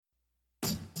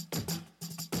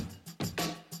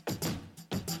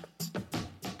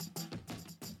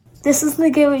This is the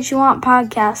Get What You Want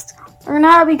podcast. Learn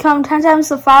how to become 10 times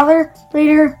the father,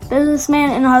 leader,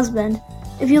 businessman, and husband.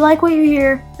 If you like what you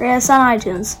hear, rate us on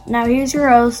iTunes. Now here's your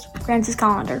host, Francis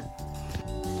Collender.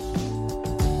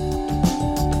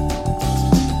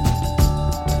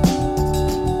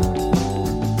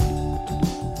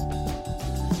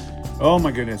 Oh my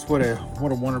goodness, what a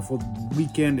wonderful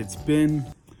weekend it's been.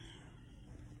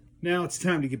 Now it's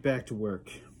time to get back to work.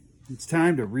 It's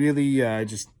time to really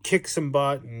just kick some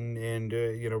butt and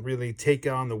really take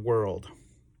on the world.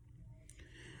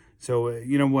 So,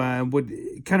 what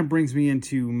kind of brings me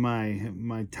into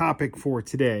my topic for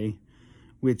today,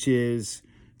 which is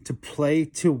to play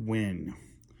to win.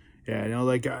 Yeah,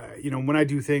 when I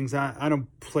do things, I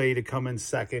don't play to come in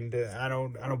second. I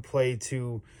don't play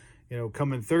to,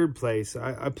 come in third place.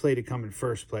 I play to come in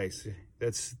first place.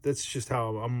 That's just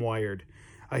how I'm wired.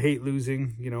 I hate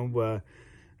losing,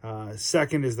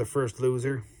 second is the first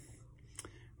loser.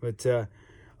 But a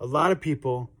lot of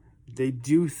people, they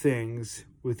do things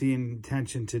with the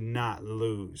intention to not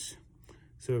lose.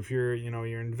 So if you're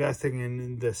investing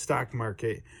in the stock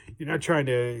market, you're not trying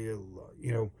to,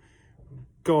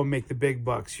 go and make the big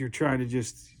bucks. You're trying to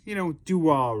just, do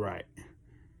all right,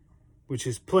 which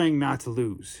is playing not to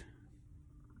lose.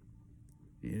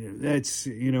 That's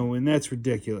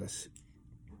ridiculous.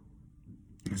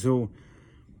 So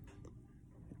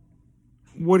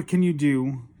what can you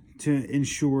do to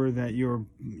ensure that you're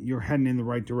heading in the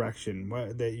right direction,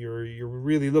 that you're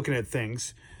really looking at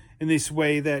things in this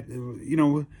way that,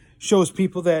 shows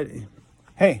people that,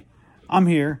 hey, I'm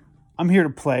here to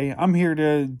play, I'm here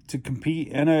to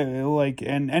compete,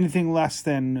 and anything less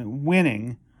than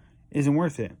winning isn't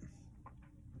worth it.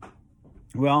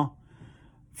 Well,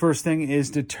 first thing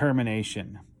is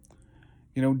determination.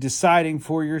 Deciding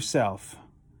for yourself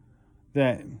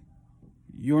that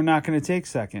you're not going to take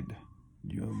second.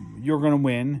 You're going to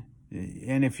win,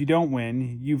 and if you don't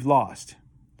win, you've lost.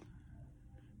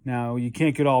 Now, you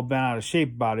can't get all bent out of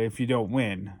shape about it if you don't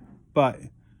win, but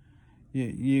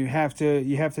you have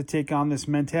to take on this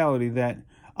mentality that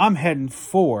I'm heading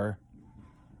for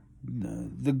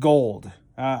the gold.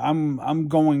 I'm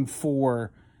going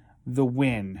for the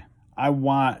win. I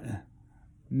want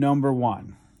number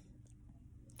one.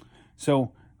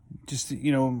 So, just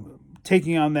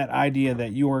taking on that idea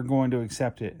that you are going to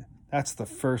accept it. That's the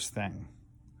first thing.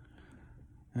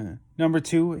 Number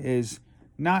two is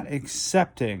not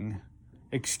accepting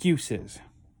excuses.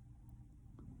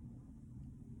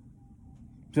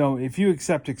 So if you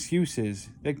accept excuses,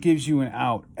 that gives you an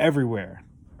out everywhere.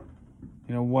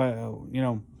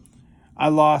 I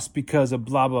lost because of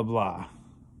blah, blah, blah.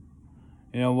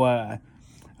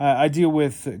 I deal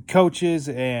with coaches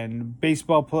and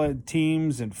baseball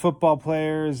teams and football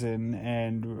players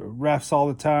and refs all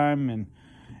the time.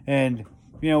 And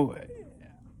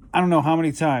I don't know how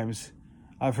many times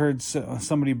I've heard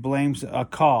somebody blames a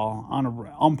call on an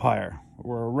umpire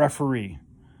or a referee.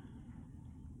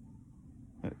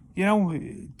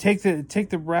 Take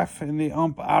the ref and the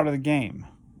ump out of the game.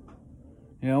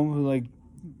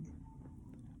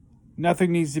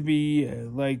 Nothing needs to be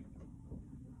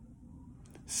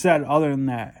said other than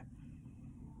that.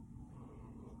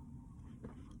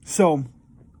 So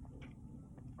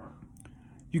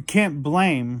you can't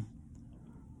blame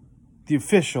the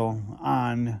official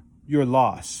on your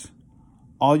loss.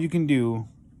 All you can do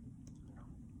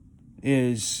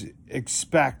is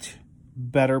expect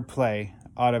better play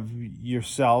out of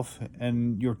yourself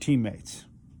and your teammates.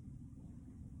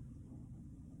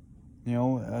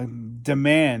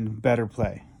 Demand better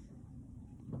play.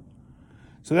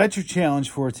 So that's your challenge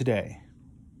for today.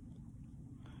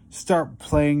 Start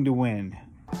playing to win,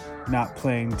 not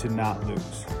playing to not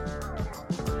lose.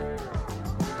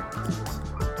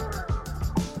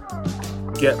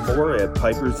 Get more at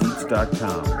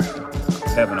piperseats.com.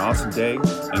 Have an awesome day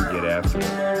and get after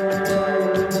it.